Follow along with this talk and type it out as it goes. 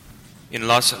En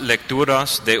las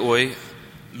lecturas de hoy,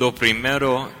 lo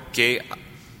primero que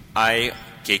hay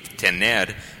que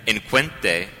tener en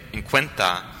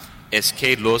cuenta es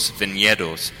que los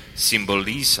viñedos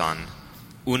simbolizan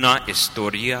una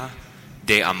historia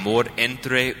de amor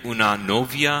entre una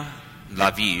novia,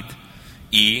 la vid,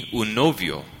 y un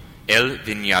novio, el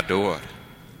viñador.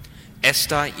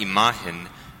 Esta imagen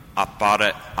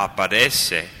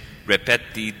aparece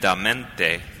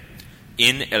repetidamente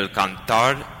en el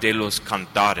Cantar de los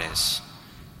Cantares,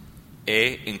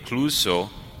 e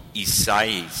incluso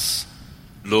Isaías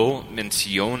lo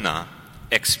menciona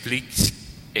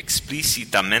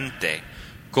explícitamente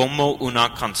como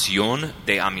una canción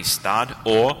de amistad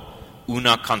o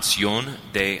una canción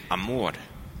de amor.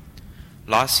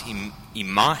 Las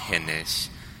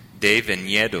imágenes de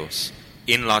viñedos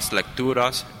en las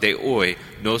lecturas de hoy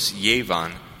nos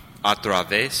llevan a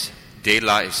través de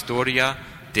la historia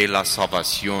de la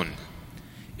salvación.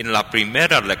 En la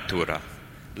primera lectura,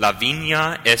 la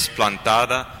viña es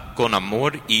plantada con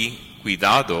amor y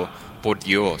cuidado por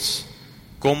Dios,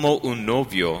 como un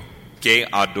novio que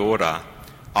adora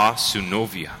a su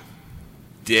novia.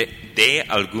 De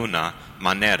alguna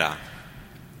manera,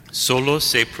 solo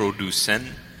se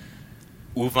producen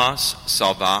uvas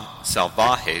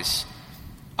salvajes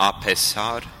a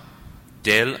pesar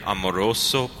del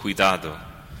amoroso cuidado.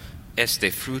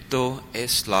 Este fruto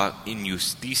es la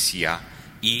injusticia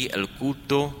y el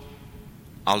culto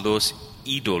a los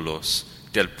ídolos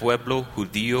del pueblo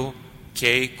judío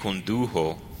que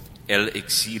condujo el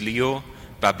exilio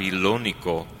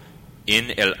babilónico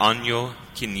en el año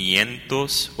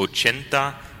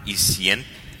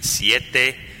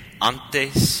 587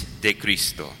 antes de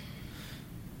Cristo.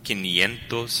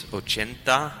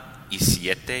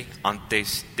 587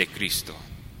 antes de Cristo.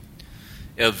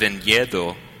 El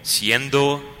viñedo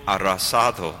siendo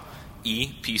arrasado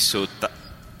y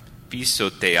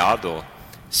pisoteado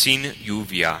sin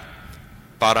lluvia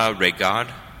para regar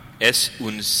es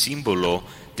un símbolo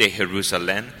de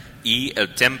Jerusalén y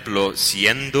el templo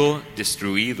siendo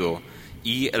destruido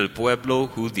y el pueblo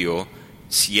judío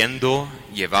siendo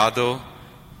llevado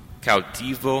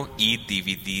cautivo y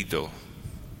dividido.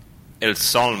 El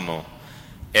salmo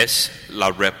es la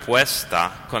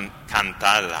respuesta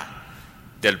cantada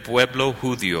del pueblo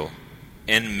judío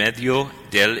en medio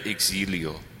del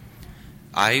exilio.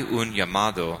 Hay un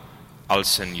llamado al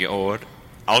Señor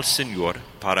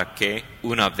para que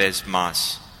una vez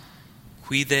más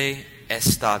cuide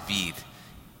esta vid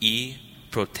y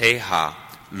proteja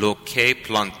lo que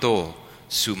plantó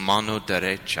su mano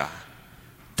derecha.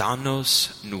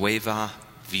 Danos nueva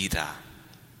vida.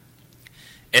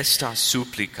 Esta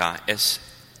súplica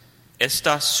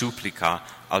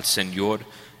al Señor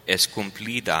es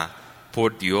cumplida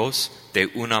por Dios de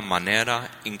una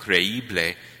manera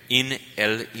increíble en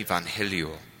el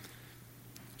Evangelio.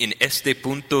 En este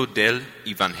punto del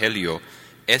Evangelio,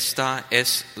 esta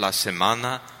es la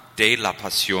semana de la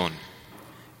Pasión.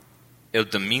 El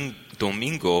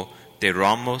domingo de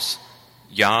Ramos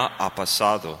ya ha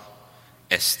pasado.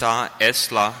 Esta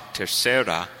es la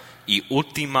tercera y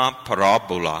última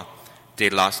parábola de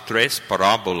las 3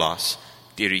 parábolas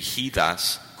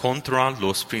dirigidas contra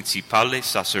los principales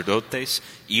sacerdotes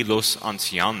y los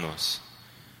ancianos.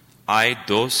 Hay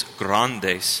 2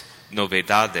 grandes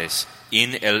novedades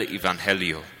en el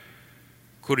Evangelio.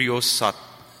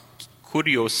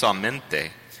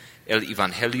 Curiosamente, el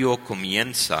Evangelio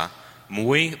comienza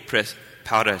muy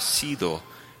parecido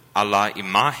a la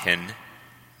imagen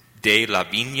de la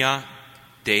viña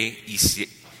de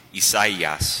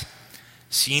Isaías.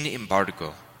 Sin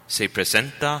embargo, se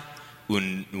presenta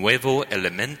un nuevo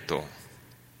elemento,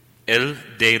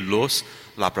 el de los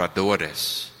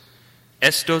labradores.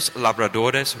 Estos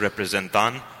labradores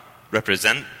representan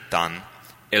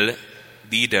el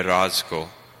liderazgo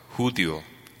judío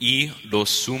y los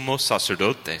sumos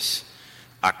sacerdotes.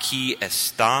 Aquí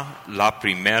está la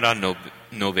primera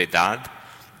novedad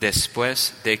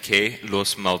después de que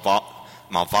los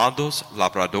malvados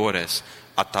labradores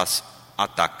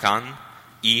atacan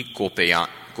y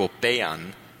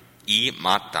golpean y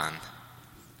matan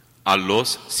a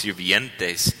los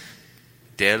sirvientes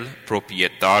del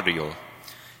propietario.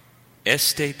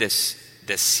 Este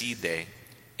decide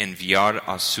enviar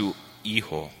a su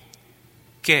hijo,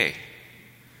 que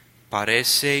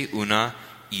parece una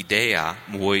idea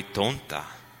muy tonta.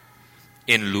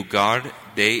 En lugar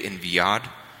de enviar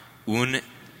un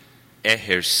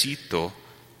ejército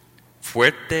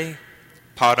fuerte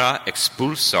para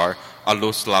expulsar a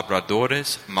los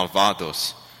labradores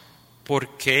malvados,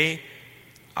 ¿por qué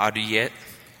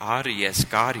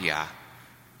arriesgaría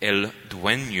el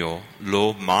dueño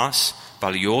lo más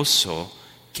valioso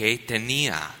que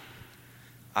tenía.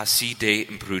 Así de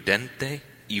imprudente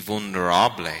y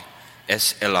vulnerable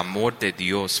es el amor de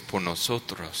Dios por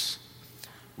nosotros.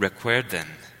 Recuerden,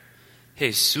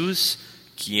 Jesús,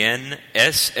 quien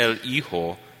es el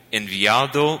Hijo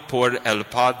enviado por el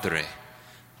Padre,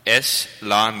 es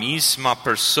la misma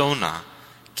persona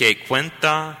que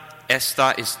cuenta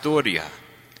esta historia.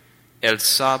 Él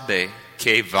sabe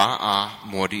que va a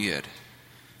morir.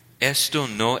 Esto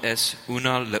no es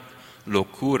una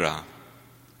locura.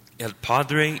 El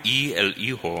Padre y el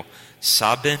Hijo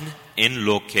saben en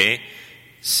lo que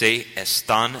se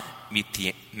están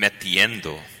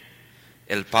metiendo.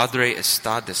 El Padre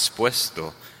está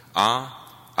dispuesto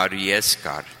a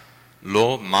arriesgar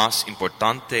lo más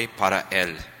importante para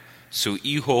Él, su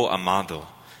Hijo amado,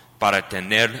 para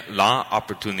tener la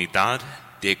oportunidad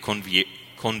de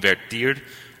convertir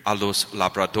a los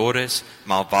labradores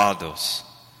malvados.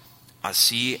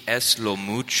 Así es lo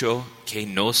mucho que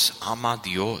nos ama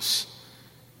Dios.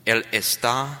 Él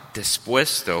está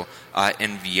dispuesto a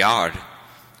enviar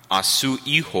a su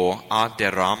Hijo a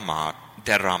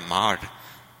derramar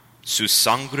su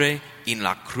sangre en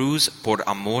la cruz por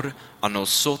amor a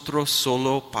nosotros,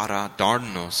 solo para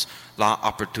darnos la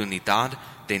oportunidad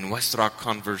de nuestra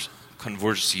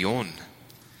conversión.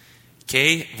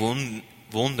 Qué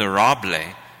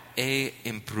vulnerable e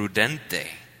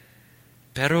imprudente,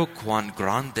 pero cuán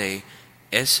grande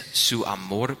es su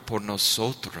amor por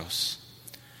nosotros.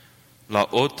 La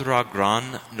otra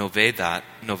gran novedad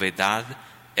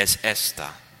es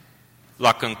esta.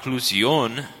 La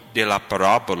conclusión de la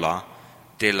parábola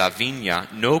de la viña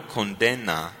no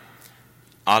condena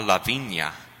a la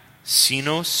viña,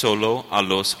 sino solo a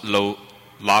los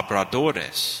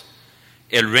labradores.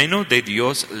 El reino de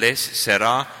Dios les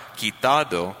será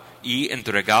quitado y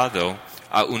entregado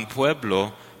a un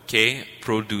pueblo que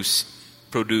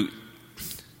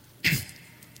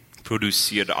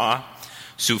producirá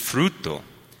su fruto.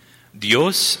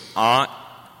 Dios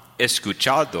ha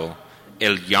escuchado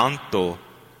el llanto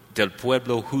del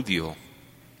pueblo judío.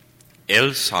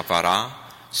 Él salvará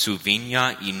su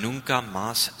viña y nunca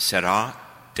más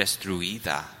será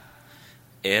destruida.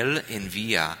 Él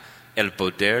envía el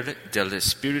poder del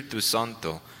Espíritu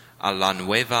Santo a la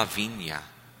nueva viña,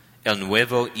 el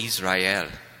nuevo Israel,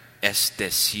 es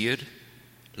decir,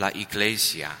 la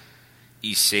Iglesia,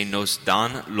 y se nos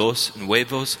dan los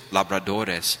nuevos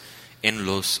labradores en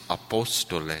los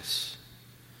apóstoles.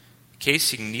 ¿Qué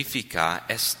significa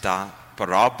esta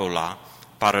parábola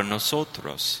para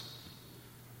nosotros?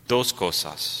 Dos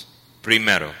cosas.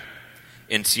 Primero,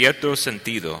 en cierto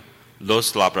sentido,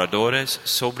 los labradores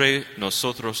sobre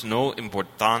nosotros no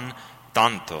importan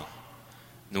tanto.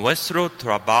 Nuestro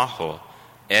trabajo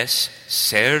es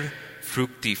ser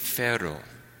fructífero.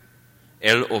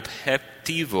 El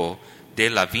objetivo de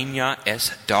la viña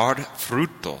es dar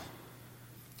fruto.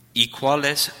 ¿Y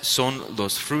cuáles son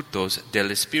los frutos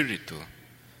del Espíritu?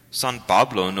 San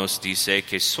Pablo nos dice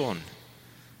que son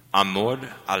amor,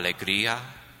 alegría,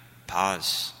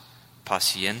 paz,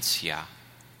 paciencia,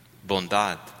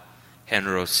 bondad,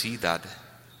 generosidad,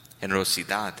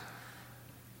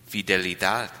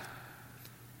 fidelidad,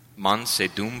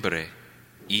 mansedumbre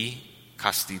y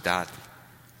castidad.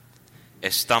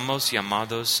 Estamos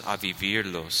llamados a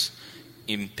vivirlos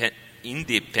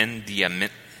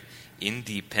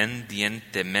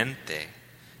independientemente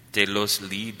de los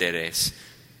líderes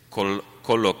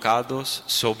colocados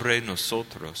sobre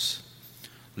nosotros.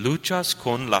 ¿Luchas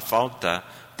con la falta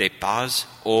de paz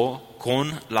o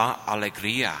con la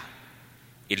alegría?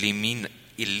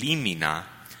 Elimina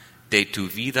de tu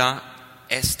vida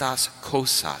estas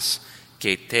cosas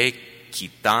que te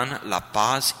quitan la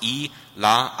paz y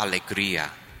la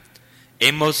alegría.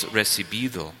 Hemos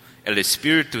recibido el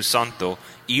Espíritu Santo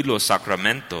y los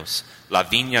sacramentos. La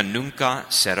viña nunca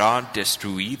será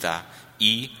destruida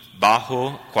y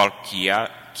bajo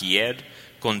cualquier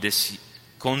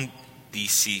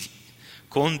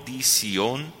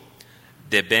condición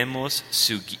debemos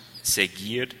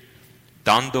seguir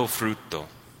dando fruto.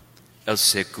 El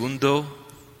segundo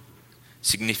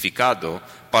significado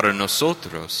para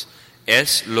nosotros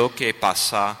es lo que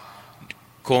pasa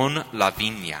con la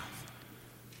viña.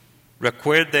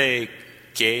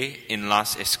 Recuerde que en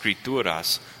las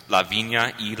Escrituras la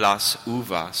viña y las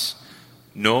uvas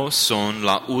no son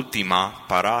la última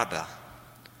parada,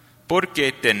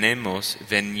 porque tenemos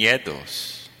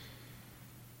viñedos.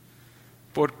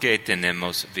 ¿Por qué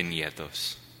tenemos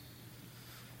viñedos?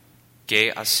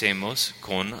 ¿Qué hacemos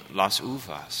con las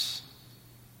uvas?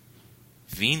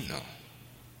 Vino.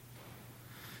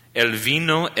 El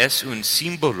vino es un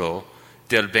símbolo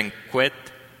del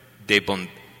banquete de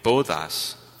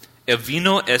bodas. El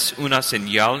vino es una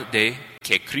señal de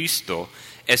que Cristo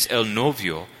es el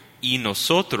novio y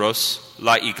nosotros,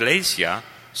 la iglesia,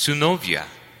 su novia.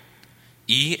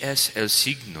 Y es el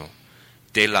signo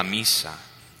de la misa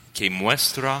que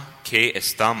muestra que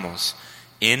estamos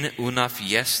en una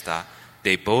fiesta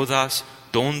de bodas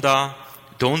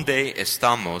donde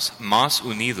estamos más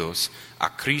unidos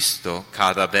a Cristo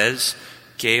cada vez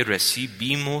que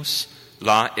recibimos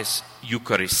la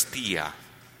Eucaristía.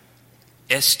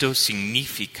 Esto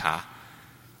significa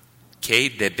que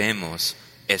debemos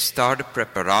estar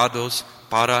preparados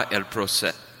para el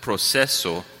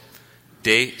proceso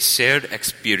de ser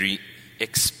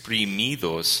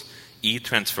exprimidos y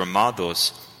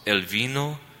transformados el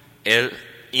vino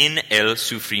en el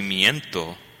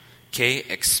sufrimiento que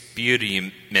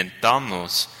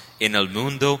experimentamos en el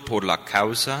mundo por la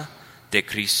causa de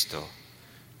Cristo.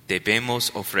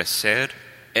 Debemos ofrecer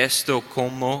esto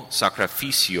como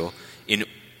sacrificio en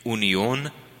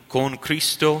unión con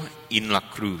Cristo en la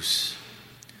cruz.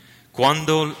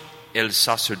 Cuando el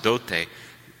sacerdote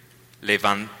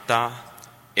levanta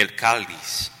el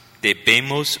cáliz,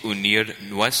 debemos unir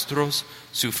nuestros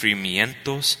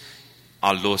sufrimientos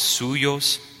a los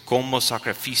suyos como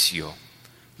sacrificio.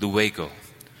 Luego,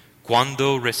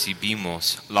 cuando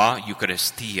recibimos la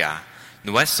Eucaristía,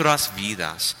 nuestras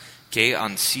vidas que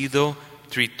han sido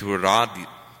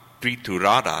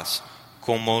trituradas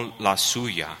como la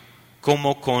suya,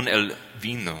 como con el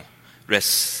vino,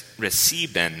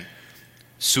 reciben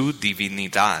su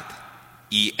divinidad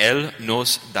y Él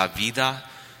nos da vida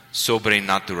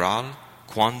sobrenatural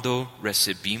cuando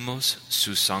recibimos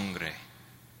su sangre.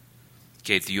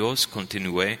 Que Dios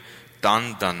continúe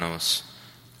dándonos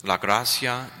la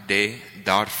gracia de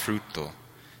dar fruto,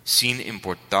 sin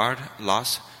importar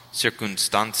las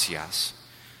circunstancias.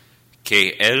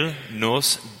 Que Él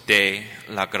nos dé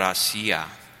la gracia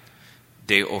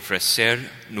de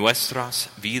ofrecer nuestras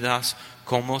vidas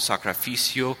como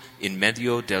sacrificio en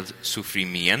medio del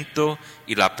sufrimiento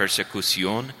y la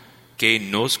persecución que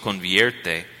nos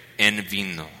convierte en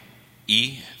vino.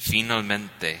 Y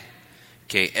finalmente,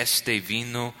 que este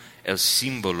vino, el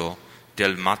símbolo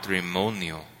del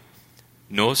matrimonio,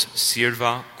 nos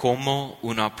sirva como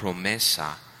una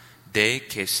promesa de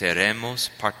que seremos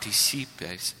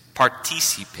partícipes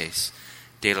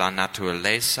de la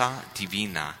naturaleza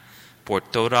divina por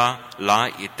toda la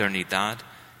eternidad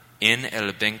en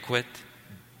el banquete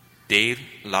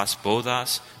de las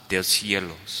bodas de los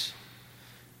cielos.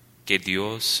 Que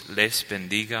Dios les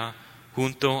bendiga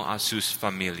junto a sus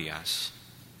familias.